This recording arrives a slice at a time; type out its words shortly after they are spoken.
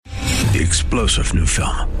The explosive new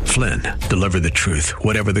film, Flynn, deliver the truth,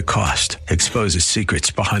 whatever the cost, exposes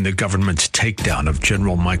secrets behind the government's takedown of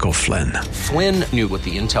General Michael Flynn. Flynn knew what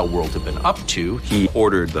the intel world had been up to. He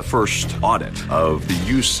ordered the first audit of the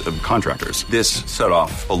use of contractors. This set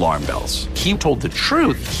off alarm bells. He told the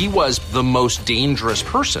truth. He was the most dangerous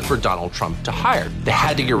person for Donald Trump to hire. They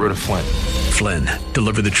had to get rid of Flynn. Flynn,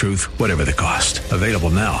 deliver the truth, whatever the cost. Available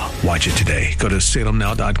now. Watch it today. Go to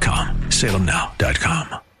salemnow.com.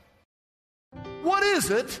 salemnow.com. What is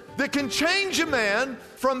it that can change a man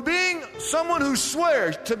from being someone who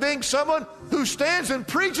swears to being someone who stands and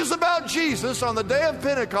preaches about Jesus on the day of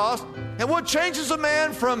Pentecost? And what changes a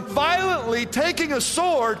man from violently taking a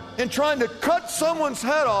sword and trying to cut someone's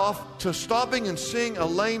head off to stopping and seeing a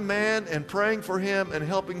lame man and praying for him and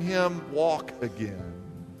helping him walk again?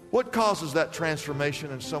 What causes that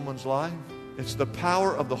transformation in someone's life? It's the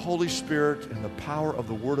power of the Holy Spirit and the power of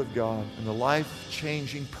the Word of God and the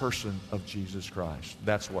life-changing person of Jesus Christ.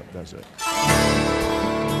 That's what does it.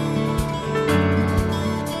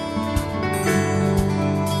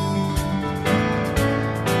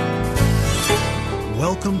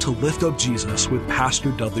 Welcome to Lift Up Jesus with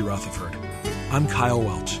Pastor Dudley Rutherford. I'm Kyle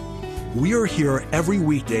Welch. We are here every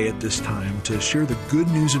weekday at this time to share the good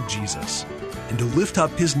news of Jesus and to lift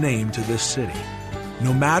up His name to this city.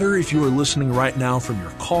 No matter if you are listening right now from your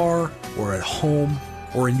car or at home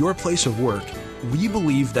or in your place of work, we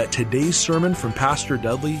believe that today's sermon from Pastor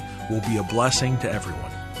Dudley will be a blessing to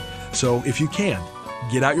everyone. So if you can,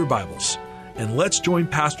 get out your Bibles and let's join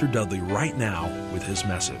Pastor Dudley right now with his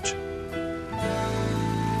message.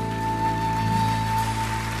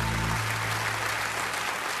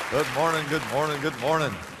 Good morning, good morning, good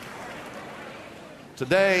morning.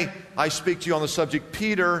 Today, I speak to you on the subject,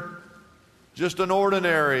 Peter, just an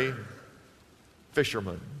ordinary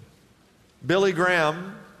fisherman. Billy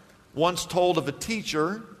Graham once told of a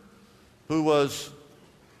teacher who was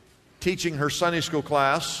teaching her Sunday school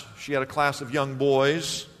class. She had a class of young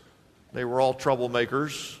boys. They were all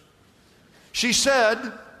troublemakers. She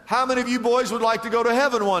said, "How many of you boys would like to go to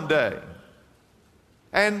heaven one day?"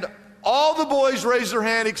 And all the boys raised their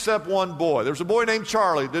hand except one boy. There was a boy named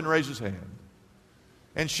Charlie who didn't raise his hand.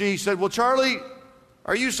 And she said, "Well, Charlie,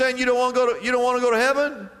 are you saying you don't want to go to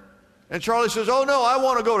heaven?" And Charlie says, "Oh no, I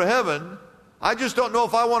want to go to heaven. I just don't know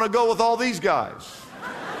if I want to go with all these guys."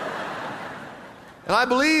 And I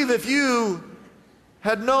believe if you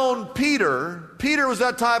had known Peter was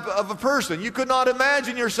that type of a person. You could not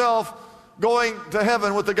imagine yourself going to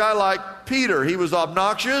heaven with a guy like Peter. He was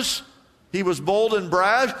obnoxious. He was bold and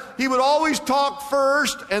brash. He would always talk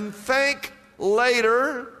first and think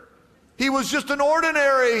later. He was just an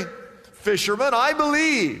ordinary fisherman. I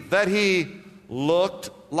believe that he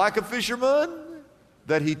looked like a fisherman,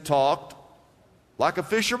 that he talked like a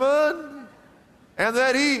fisherman, and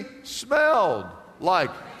that he smelled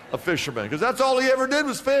like a fisherman, because that's all he ever did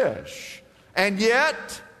was fish. And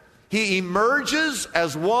yet, he emerges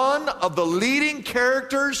as one of the leading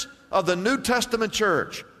characters of the New Testament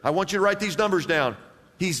church. I want you to write these numbers down.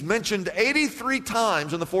 He's mentioned 83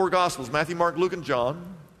 times in the four Gospels, Matthew, Mark, Luke, and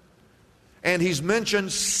John. And he's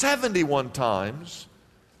mentioned 71 times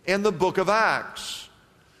in the book of Acts.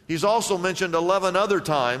 He's also mentioned 11 other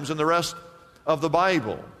times in the rest of the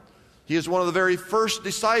Bible. He is one of the very first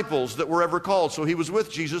disciples that were ever called. So he was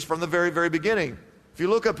with Jesus from the very, very beginning. If you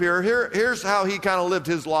look up here's how he kind of lived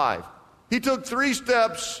his life. He took 3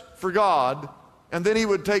 steps for God, and then he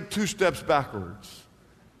would take 2 steps backwards.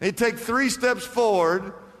 He'd take 3 steps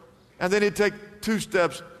forward, and then he'd take 2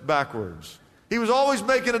 steps backwards. He was always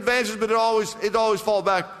making advances, but it'd always fall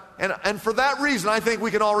back. And for that reason, I think we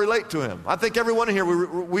can all relate to him. I think everyone in here,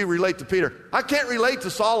 we relate to Peter. I can't relate to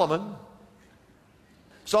Solomon.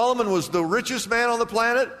 Solomon was the richest man on the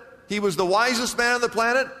planet. He was the wisest man on the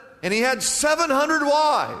planet. And he had 700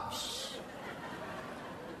 wives.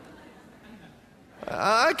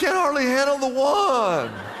 I can't hardly handle the one.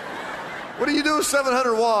 What do you do with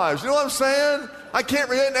 700 wives? You know what I'm saying? I can't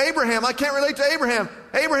relate to Abraham. I can't relate to Abraham.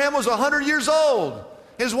 Abraham was 100 years old.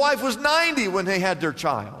 His wife was 90 when they had their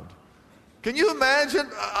child. Can you imagine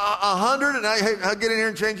 100 and I get in here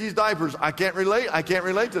and change these diapers? I can't relate. I can't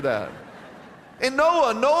relate to that. And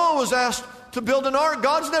Noah was asked to build an ark.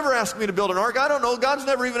 God's never asked me to build an ark. I don't know. God's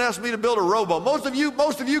never even asked me to build a rowboat. Most of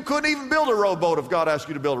you couldn't even build a rowboat if God asked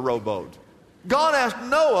you to build a rowboat. God asked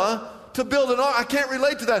Noah to build an ark. I can't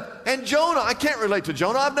relate to that. And Jonah, I can't relate to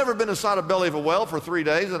Jonah. I've never been inside a belly of a whale for 3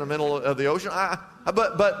 days in the middle of the ocean.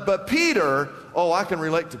 But Peter, I can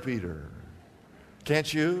relate to Peter.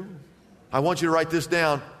 Can't you? I want you to write this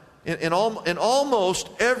down. In almost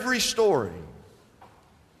every story,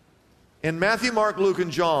 in Matthew, Mark, Luke,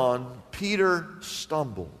 and John, Peter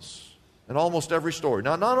stumbles. in almost every story.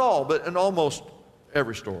 Now, not all, but in almost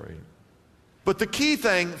every story. But the key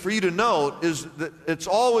thing for you to note is that it's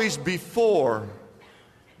always before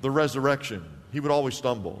the resurrection. He would always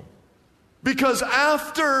stumble. Because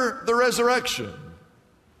after the resurrection,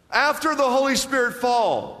 after the Holy Spirit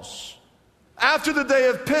falls, after the day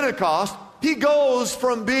of Pentecost, he goes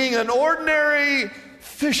from being an ordinary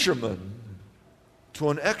fisherman to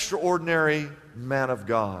an extraordinary man of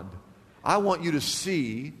God. I want you to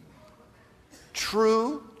see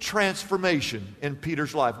true transformation in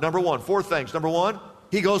Peter's life. Number one, 4 things. Number one,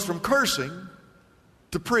 he goes from cursing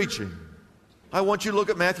to preaching. I want you to look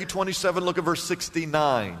at Matthew 27, look at verse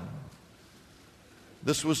 69.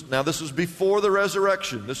 This was before the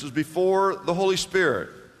resurrection. This was before the Holy Spirit.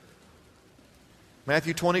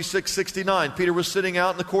 Matthew 26, 69. Peter was sitting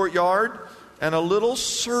out in the courtyard, and a little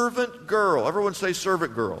servant girl, everyone say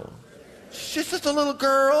servant girl. She's just a little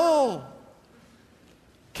girl,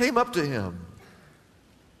 came up to him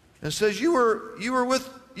and says, you were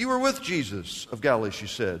with Jesus of Galilee, she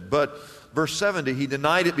said. But verse 70, he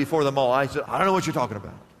denied it before them all. I said, I don't know what you're talking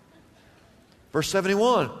about. Verse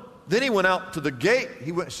 71, then he went out to the gate.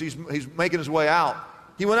 He's making his way out.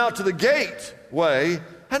 He went out to the gateway,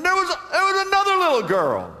 and there was another little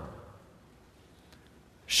girl.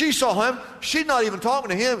 She saw him. She's not even talking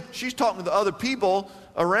to him. She's talking to the other people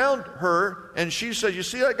around her, and she said, you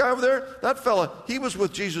see that guy over there? That fella, he was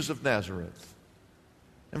with Jesus of Nazareth.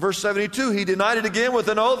 In verse 72, he denied it again with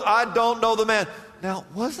an oath, I don't know the man. Now,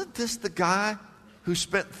 wasn't this the guy who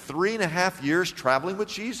spent 3.5 years traveling with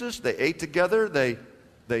Jesus? They ate together,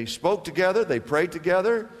 they spoke together, they prayed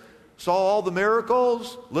together, saw all the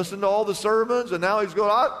miracles, listened to all the sermons, and now he's going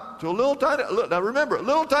to a little tiny, now remember, a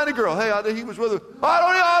little tiny girl. Hey, he was with her.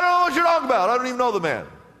 I don't know what you're talking about. I don't even know the man.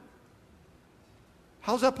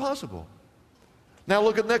 How's that possible? Now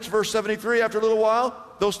look at next verse 73. After a little while,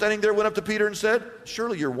 those standing there went up to Peter and said,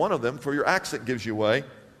 surely you're one of them, for your accent gives you away.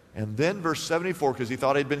 And then verse 74, because he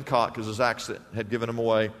thought he'd been caught because his accent had given him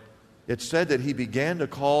away, it said that he began to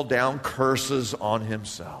call down curses on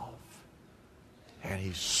himself. And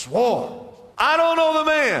he swore, I don't know the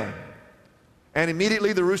man. And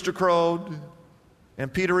immediately the rooster crowed.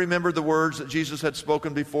 And Peter remembered the words that Jesus had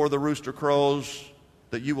spoken before the rooster crows,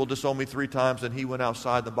 that you will disown me 3 times. And he went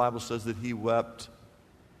outside. The Bible says that he wept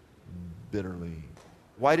bitterly.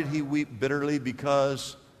 Why did he weep bitterly?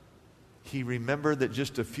 Because he remembered that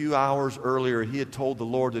just a few hours earlier he had told the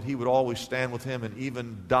Lord that he would always stand with him and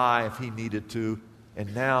even die if he needed to.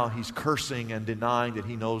 And now he's cursing and denying that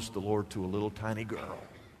he knows the Lord to a little tiny girl.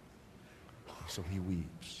 So he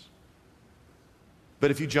weeps.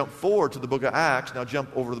 But if you jump forward to the book of Acts, now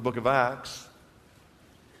jump over to the book of Acts.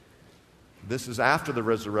 This is after the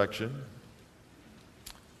resurrection.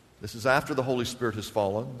 This is after the Holy Spirit has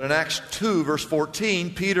fallen. In Acts 2, verse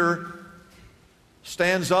 14, Peter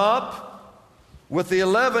stands up. With the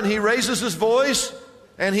 11, he raises his voice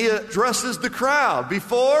and he addresses the crowd.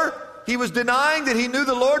 Before, he was denying that he knew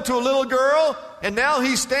the Lord to a little girl, and now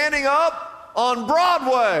he's standing up on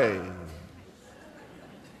Broadway.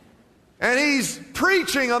 And he's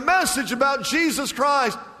preaching a message about Jesus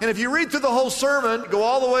Christ. And if you read through the whole sermon, go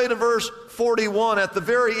all the way to verse 41, at the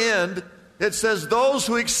very end, it says, those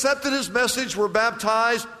who accepted his message were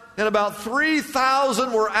baptized, and about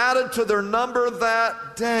 3,000 were added to their number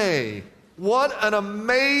that day. What an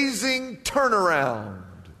amazing turnaround.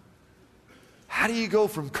 How do you go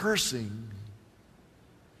from cursing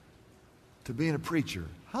to being a preacher?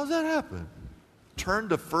 How does that happen? Turn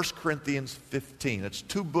to 1 Corinthians 15. It's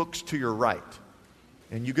 2 books to your right.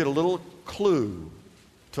 And you get a little clue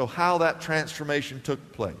to how that transformation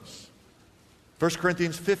took place. 1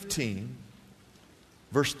 Corinthians 15,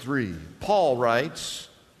 verse 3. Paul writes,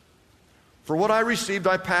 for what I received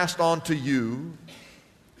I passed on to you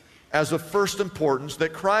as of first importance,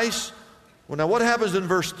 that Christ, well, now what happens in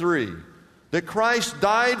verse 3? That Christ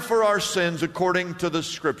died for our sins according to the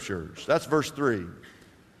Scriptures. That's verse 3.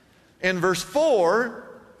 In verse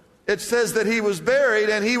 4, it says that he was buried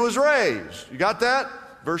and he was raised. You got that?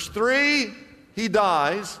 Verse 3, he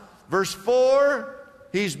dies. Verse 4,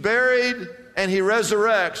 he's buried and he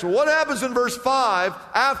resurrects. Well, what happens in verse 5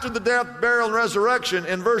 after the death, burial, and resurrection?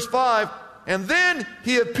 In verse 5, and then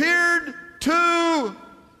he appeared to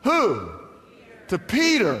who? To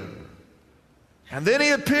Peter. And then he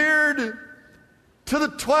appeared to the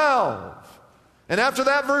 12. And after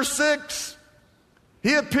that, verse 6,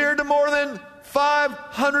 he appeared to more than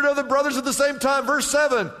 500 other brothers at the same time. Verse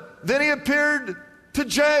 7, then he appeared to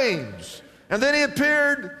James. And then he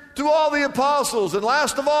appeared to all the apostles. And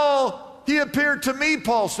last of all, he appeared to me,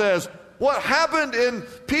 Paul says. What happened in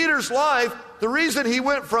Peter's life, the reason he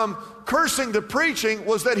went from cursing to preaching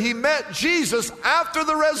was that he met Jesus after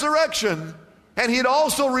the resurrection, and he'd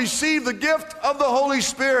also received the gift of the Holy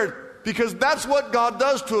Spirit, because that's what God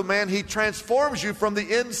does to a man. He transforms you from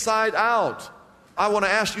the inside out. I want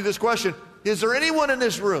to ask you this question. Is there anyone in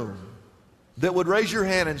this room that would raise your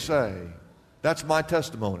hand and say, that's my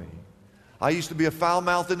testimony? I used to be a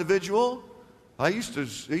foul-mouthed individual. I used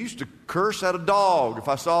to curse at a dog if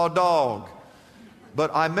I saw a dog. But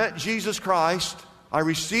I met Jesus Christ. I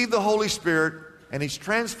received the Holy Spirit, and He's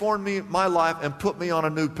transformed my life and put me on a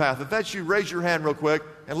new path. If that's you, raise your hand real quick,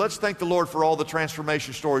 and let's thank the Lord for all the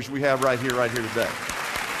transformation stories we have right here today.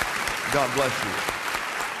 God bless you.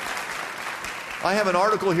 I have an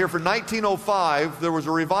article here for 1905. There was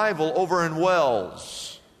a revival over in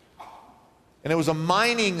Wells, and it was a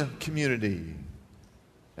mining community.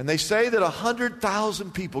 And they say that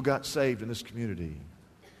 100,000 people got saved in this community.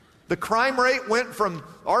 The crime rate went from,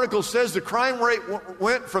 the article says the crime rate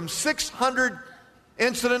went from 600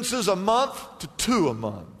 incidences a month to 2 a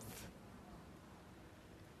month.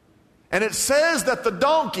 And it says that the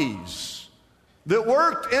donkeys that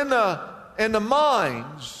worked in the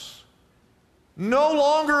mines no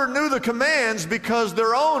longer knew the commands, because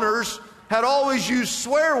their owners had always used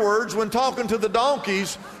swear words when talking to the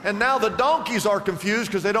donkeys, and now the donkeys are confused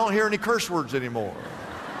because they don't hear any curse words anymore.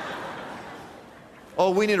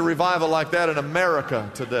 Oh, we need a revival like that in America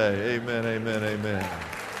today. Amen, amen, amen.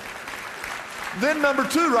 Then number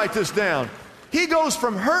 2, write this down. He goes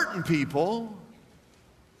from hurting people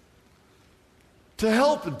to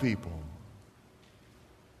helping people.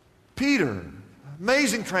 Peter,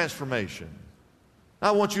 amazing transformation.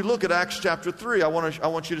 I want you to look at Acts chapter 3. I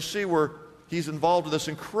want you to see where he's involved in this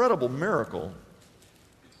incredible miracle.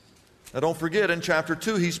 Now don't forget, in chapter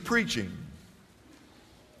 2, he's preaching.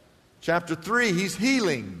 Chapter 3, he's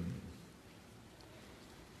healing.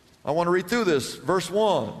 I want to read through this. Verse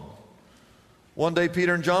 1. One day,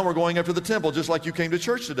 Peter and John were going up to the temple, just like you came to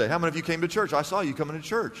church today. How many of you came to church? I saw you coming to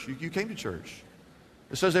church. You came to church.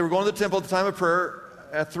 It says they were going to the temple at the time of prayer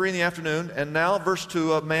at 3 in the afternoon. And now, verse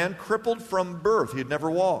 2, a man crippled from birth. He had never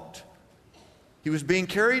walked. He was being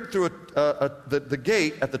carried through the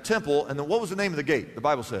gate at the temple. And then what was the name of the gate? The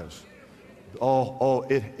Bible says.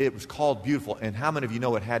 It was called Beautiful. And how many of you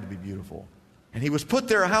know it had to be beautiful? And he was put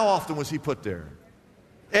there. How often was he put there?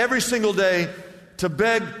 Every single day, to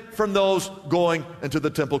beg from those going into the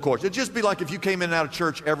temple courts. It'd just be like if you came in and out of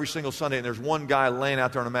church every single Sunday and there's one guy laying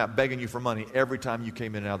out there on a mat begging you for money every time you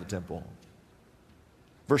came in and out of the temple.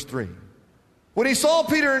 Verse 3. When he saw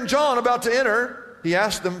Peter and John about to enter, he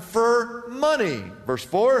asked them for money. Verse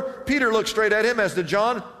 4. Peter looked straight at him, as did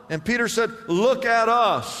John, and Peter said, "Look at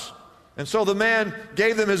us." And so the man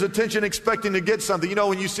gave them his attention, expecting to get something. You know,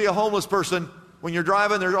 when you see a homeless person, when you're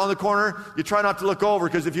driving, they're on the corner, you try not to look over,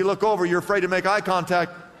 because if you look over, you're afraid to make eye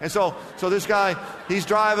contact. And so this guy, he's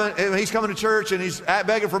driving, and he's coming to church, and he's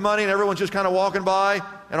begging for money, and everyone's just kind of walking by.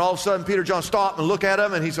 And all of a sudden, Peter and John stop and look at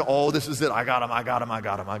him, and he said, "Oh, this is it. I got him.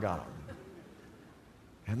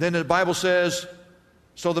 And then the Bible says,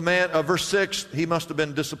 so the man, verse 6, he must have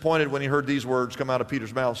been disappointed when he heard these words come out of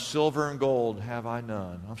Peter's mouth. "Silver and gold have I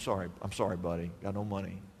none." I'm sorry, buddy. Got no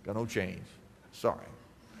money. Got no change. Sorry.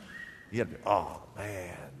 He had to, oh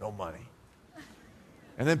man, no money.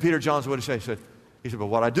 And then Peter John's what he said? He said, "But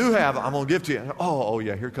what I do have, I'm going to give to you." Oh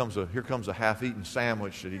yeah, here comes a half-eaten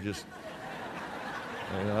sandwich that he just,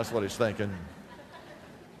 that's what he's thinking.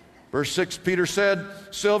 Verse 6, Peter said,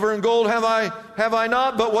 "Silver and gold have I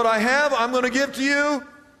not, but what I have, I'm going to give to you."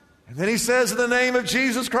 And then he says, "In the name of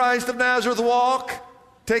Jesus Christ of Nazareth, walk."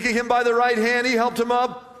 Taking him by the right hand, he helped him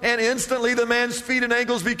up, and instantly the man's feet and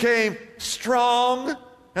ankles became strong.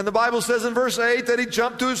 And the Bible says in verse 8 that he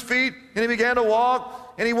jumped to his feet and he began to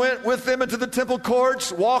walk, and he went with them into the temple courts,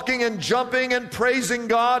 walking and jumping and praising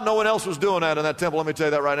God. No one else was doing that in that temple, let me tell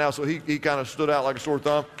you that right now, so he kind of stood out like a sore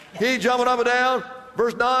thumb. He jumping up and down.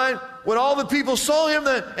 Verse 9, when all the people saw him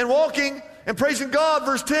and walking and praising God,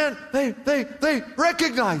 verse 10, they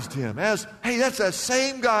recognized him as, hey, that's that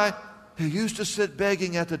same guy who used to sit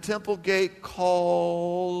begging at the temple gate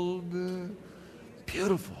called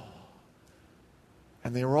Beautiful.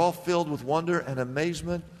 And they were all filled with wonder and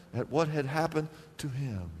amazement at what had happened to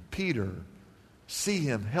him. Peter, see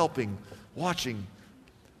him helping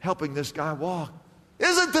this guy walk.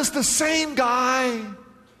 Isn't this the same guy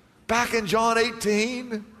back in John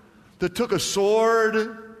 18 that took a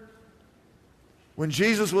sword when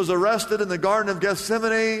Jesus was arrested in the Garden of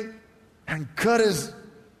Gethsemane and cut his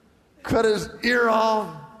ear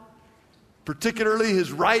off, particularly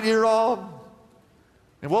his right ear off?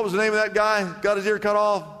 And what was the name of that guy who got his ear cut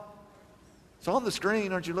off? It's on the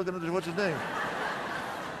screen. Aren't you looking at it? What's his name?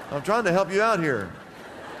 I'm trying to help you out here.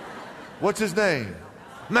 What's his name?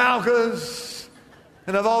 Malchus.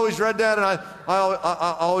 And I've always read that, and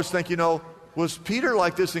I always think, was Peter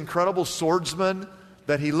like this incredible swordsman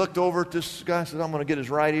that he looked over at this guy and said, I'm going to get his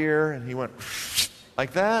right ear, and he went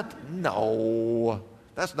like that? No,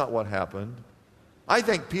 that's not what happened. I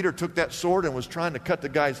think Peter took that sword and was trying to cut the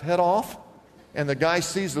guy's head off, and the guy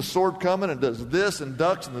sees the sword coming and does this and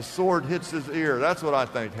ducks, and the sword hits his ear. That's what I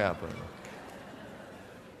think happened.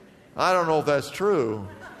 I don't know if that's true,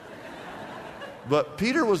 but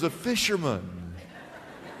Peter was a fisherman.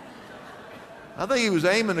 I think he was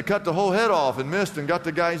aiming to cut the whole head off and missed and got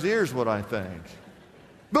the guy's ears, what I think.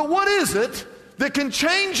 But what is it that can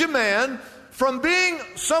change a man from being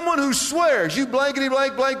someone who swears, you blankety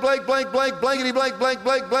blank, blank, blank, blank, blank, blankety blank, blank,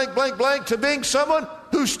 blank, blank, blank, blank, to being someone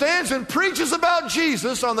who stands and preaches about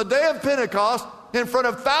Jesus on the day of Pentecost in front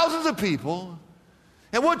of thousands of people?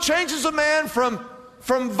 And what changes a man from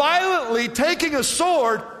violently taking a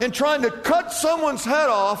sword and trying to cut someone's head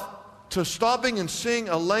off to stopping and seeing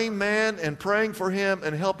a lame man and praying for him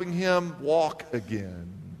and helping him walk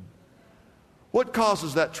again? What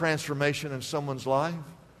causes that transformation in someone's life?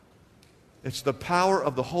 It's the power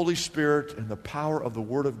of the Holy Spirit and the power of the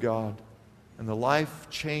Word of God and the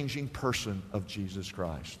life-changing person of Jesus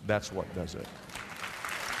Christ. That's what does it.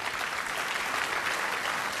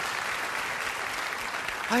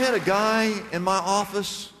 I had a guy in my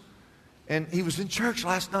office, and he was in church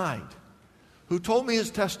last night, who told me his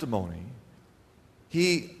testimony.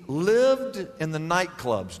 He lived in the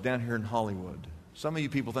nightclubs down here in Hollywood. Some of you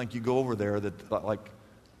people think you go over there that, like,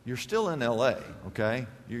 you're still in L.A., okay?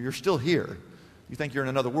 You're still here. You think you're in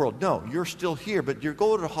another world. No, you're still here, but you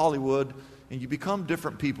go to Hollywood and you become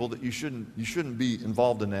different people that you shouldn't be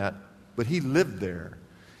involved in that. But he lived there.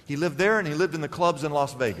 He lived there, and he lived in the clubs in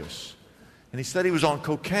Las Vegas. And he said he was on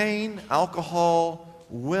cocaine, alcohol,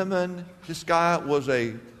 women. This guy was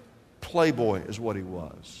a playboy is what he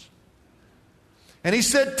was. And he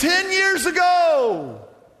said 10 years ago,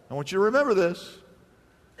 I want you to remember this,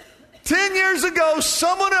 10 years ago,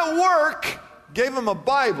 someone at work gave him a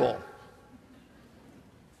Bible.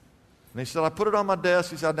 And he said, I put it on my desk.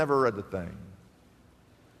 He said, I never read the thing.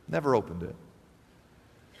 Never opened it.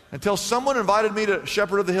 Until someone invited me to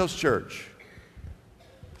Shepherd of the Hills Church.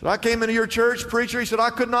 So I came into your church, preacher. He said, I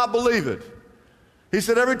could not believe it. He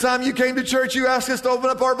said, every time you came to church, you asked us to open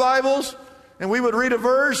up our Bibles, and we would read a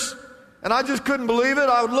verse, and I just couldn't believe it.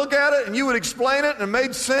 I would look at it, and you would explain it, and it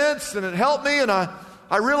made sense, and it helped me, and I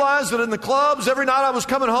realized that in the clubs, every night I was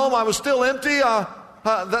coming home, I was still empty.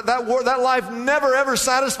 That life never, ever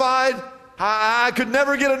satisfied. I could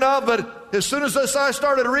never get enough, but as soon as I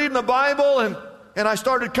started reading the Bible and I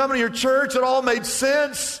started coming to your church, it all made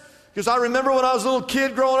sense. Because I remember when I was a little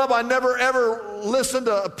kid growing up, I never, ever listened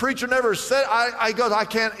to a preacher, never said, I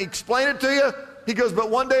can't explain it to you. He goes, but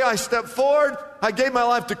one day I stepped forward, I gave my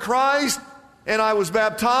life to Christ, and I was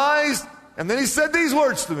baptized, and then he said these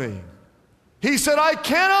words to me. He said, I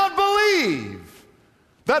cannot believe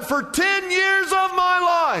that for 10 years of my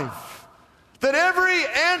life, that every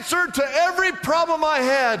answer to every problem I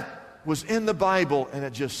had was in the Bible, and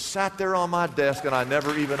it just sat there on my desk, and I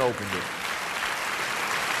never even opened it.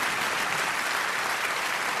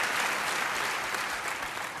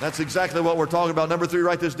 That's exactly what we're talking about. Number 3,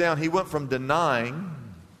 write this down. He went from denying.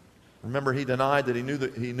 Remember, he denied that he knew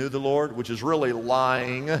the Lord, which is really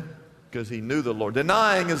lying, because he knew the Lord.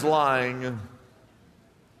 Denying is lying.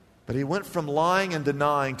 But he went from lying and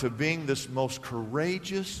denying to being this most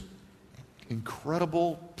courageous,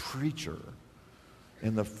 incredible preacher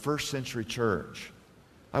in the first century church.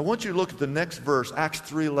 I want you to look at the next verse, Acts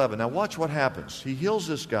 3:11. Now watch what happens. He heals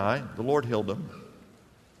this guy. The Lord healed him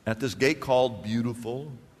at this gate called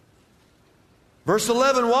Beautiful. Verse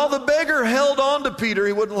 11, while the beggar held on to Peter,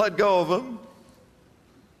 he wouldn't let go of him.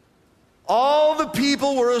 All the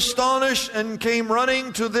people were astonished and came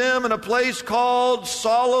running to them in a place called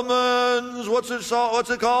Solomon's. What's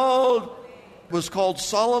it called? It was called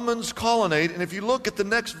Solomon's Colonnade. And if you look at the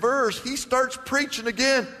next verse, he starts preaching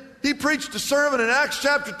again. He preached a sermon in Acts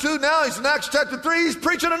chapter 2. Now he's in Acts chapter 3. He's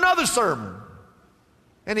preaching another sermon.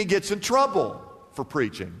 And he gets in trouble for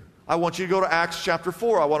preaching. I want you to go to Acts chapter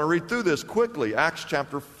 4. I want to read through this quickly. Acts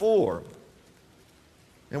chapter 4.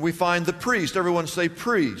 And we find the priest. Everyone say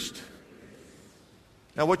priest.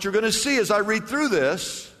 Now what you're going to see as I read through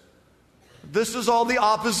this is all the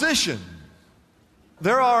opposition.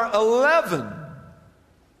 There are 11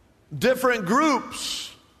 different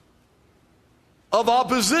groups of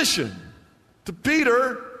opposition to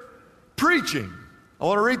Peter preaching. I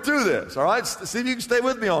want to read through this, all right? See if you can stay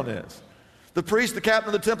with me on this. The priest, the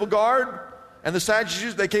captain of the temple guard, and the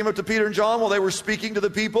Sadducees, they came up to Peter and John while they were speaking to the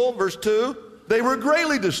people. Verse 2, they were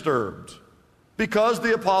greatly disturbed Because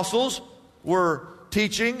the apostles were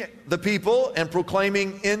teaching the people and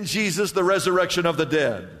proclaiming in Jesus the resurrection of the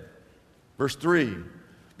dead. Verse 3,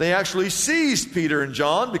 they actually seized Peter and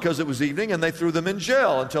John because it was evening, and they threw them in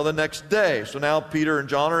jail until the next day. So now Peter and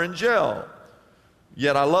John are in jail.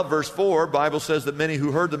 Yet I love verse 4. The Bible says that many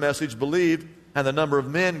who heard the message believed, and the number of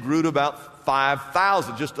men grew to about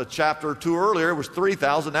 5,000. Just a chapter or two earlier, it was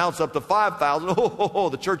 3,000. Now it's up to 5,000.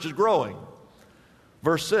 The church is growing.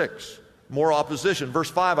 Verse 6, more opposition. Verse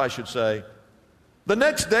 5, I should say. The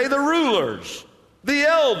next day, the rulers, the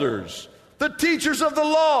elders, the teachers of the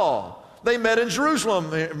law, they met in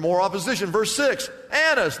Jerusalem. More opposition. Verse 6,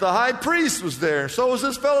 Annas, the high priest, was there. So was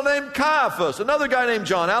this fellow named Caiaphas, another guy named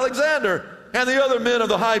John, Alexander, and the other men of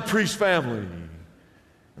the high priest family. And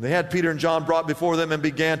they had Peter and John brought before them and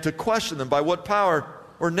began to question them. By what power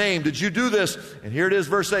or name did you do this? And here it is,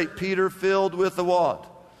 verse 8. Peter, filled with the what?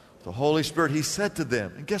 The Holy Spirit, he said to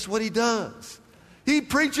them. And guess what he does? He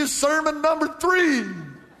preaches sermon number 3.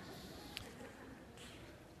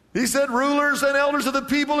 He said, rulers and elders of the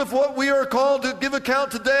people, if what we are called to give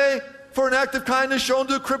account today for an act of kindness shown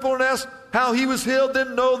to a cripple and asked how he was healed,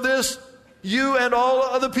 then know this, you and all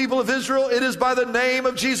other people of Israel, it is by the name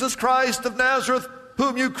of Jesus Christ of Nazareth,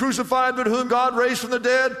 whom you crucified, but whom God raised from the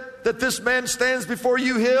dead, that this man stands before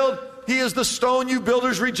you healed. He is the stone you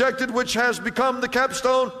builders rejected, which has become the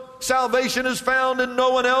capstone. Salvation is found in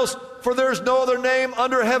no one else, for there is no other name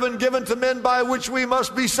under heaven given to men by which we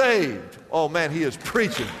must be saved. Oh man, he is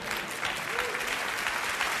preaching.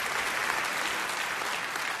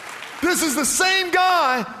 This is the same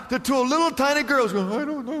guy that to a little tiny girl is going, I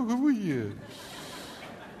don't know who he is.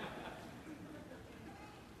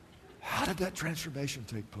 How did that transformation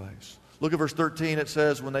take place? Look at verse 13. It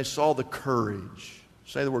says, when they saw the courage.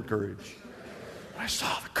 Say the word courage. When I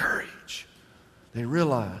saw the courage, they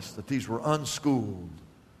realized that these were unschooled,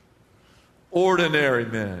 ordinary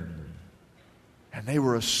men. And they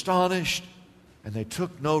were astonished, and they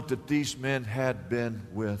took note that these men had been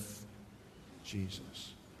with Jesus.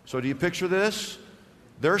 So do you picture this?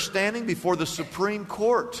 They're standing before the Supreme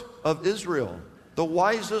Court of Israel, the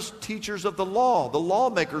wisest teachers of the law, the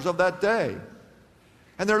lawmakers of that day.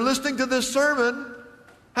 And they're listening to this sermon,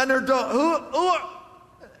 and they're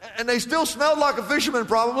and they still smelled like a fisherman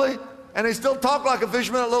probably, and they still talk like a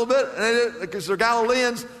fisherman a little bit, and because they're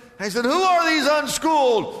Galileans. And he said, who are these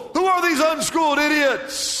unschooled? Who are these unschooled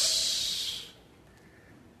idiots?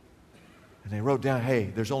 And they wrote down,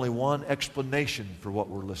 hey, there's only one explanation for what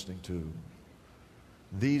we're listening to.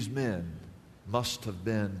 These men must have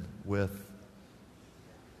been with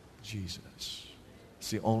Jesus.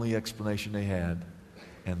 It's the only explanation they had.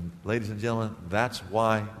 And ladies and gentlemen, that's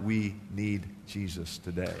why we need Jesus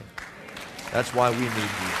today. That's why we need Jesus.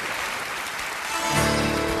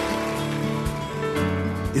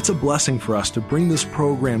 It's a blessing for us to bring this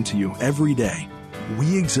program to you every day.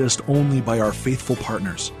 We exist only by our faithful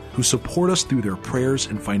partners who support us through their prayers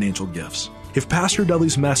and financial gifts. If Pastor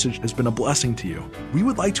Dudley's message has been a blessing to you, we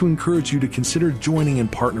would like to encourage you to consider joining in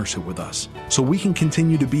partnership with us so we can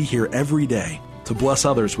continue to be here every day to bless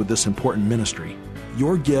others with this important ministry.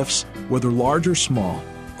 Your gifts, whether large or small,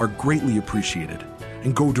 are greatly appreciated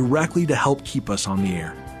and go directly to help keep us on the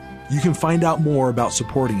air. You can find out more about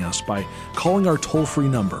supporting us by calling our toll-free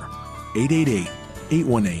number,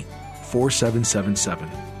 888-818-4777.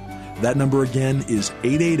 That number again is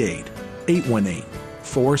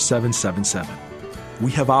 888-818-4777.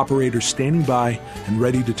 We have operators standing by and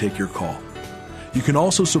ready to take your call. You can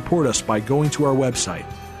also support us by going to our website,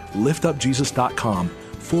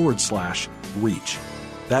 liftupjesus.com/reach.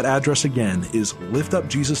 That address again is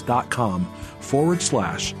liftupjesus.com/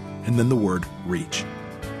 and then the word reach.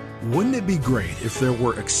 Wouldn't it be great if there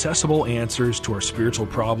were accessible answers to our spiritual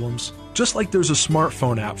problems? Just like there's a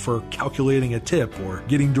smartphone app for calculating a tip or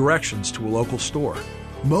getting directions to a local store.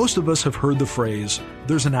 Most of us have heard the phrase,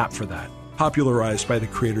 there's an app for that, popularized by the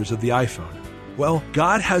creators of the iPhone. Well,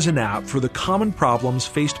 God has an app for the common problems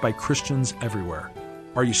faced by Christians everywhere.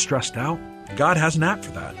 Are you stressed out? God has an app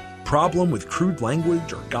for that. Problem with crude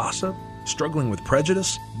language or gossip? Struggling with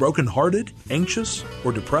prejudice? Brokenhearted? Anxious?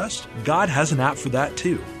 Or depressed? God has an app for that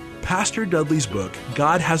too. Pastor Dudley's book,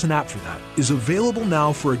 God Has an App for That, is available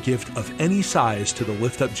now for a gift of any size to the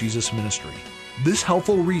Lift Up Jesus ministry. This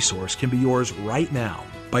helpful resource can be yours right now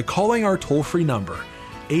by calling our toll-free number,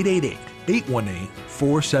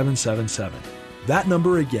 888-818-4777. That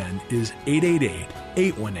number again is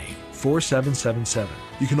 888-818-4777.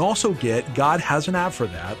 You can also get God Has an App for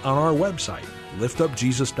That on our website,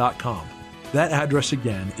 liftupjesus.com. That address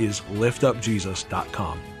again is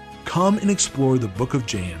liftupjesus.com. Come and explore the book of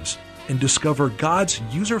James and discover God's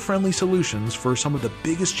user-friendly solutions for some of the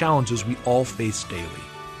biggest challenges we all face daily.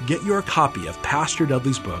 Get your copy of Pastor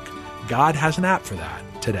Dudley's book, God Has an App for That,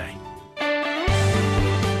 today.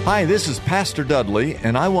 Hi, this is Pastor Dudley,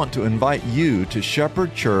 and I want to invite you to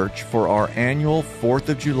Shepherd Church for our annual 4th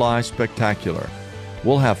of July Spectacular.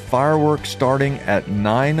 We'll have fireworks starting at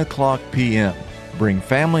 9 o'clock p.m. Bring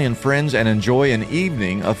family and friends and enjoy an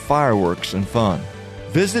evening of fireworks and fun.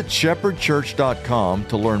 Visit shepherdchurch.com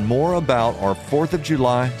to learn more about our 4th of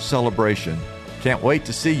July celebration. Can't wait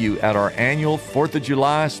to see you at our annual 4th of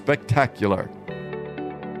July Spectacular.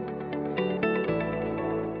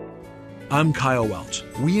 I'm Kyle Welch.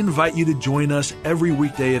 We invite you to join us every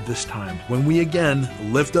weekday at this time when we again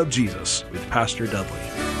lift up Jesus with Pastor Dudley.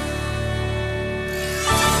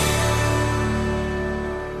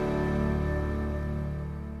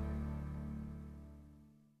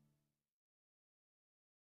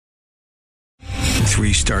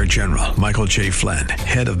 Three-star General Michael J. Flynn,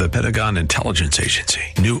 head of the Pentagon Intelligence Agency,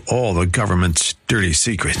 knew all the government's dirty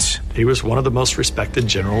secrets. He was one of the most respected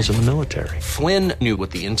generals in the military. Flynn knew what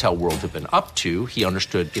the intel world had been up to. He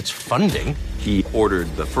understood its funding. He ordered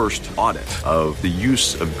the first audit of the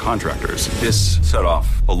use of contractors. This set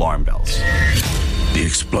off alarm bells. The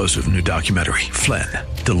explosive new documentary, Flynn,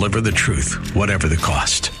 Deliver the Truth, Whatever the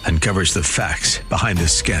Cost, uncovers the facts behind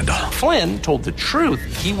this scandal. Flynn told the truth.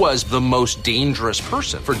 He was the most dangerous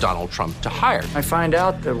person for Donald Trump to hire. I find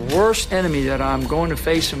out the worst enemy that I'm going to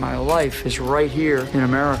face in my life is right here in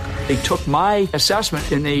America. They took my assessment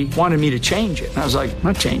and they wanted me to change it. And I was like, I'm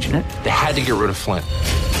not changing it. They had to get rid of Flynn.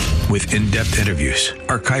 With in-depth interviews,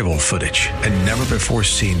 archival footage, and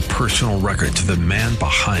never-before-seen personal records of the man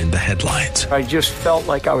behind the headlines. I just felt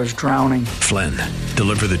like I was drowning. Flynn,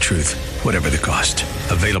 Deliver the Truth, Whatever the Cost.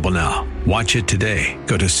 Available now. Watch it today.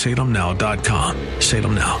 Go to salemnow.com.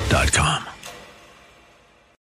 salemnow.com.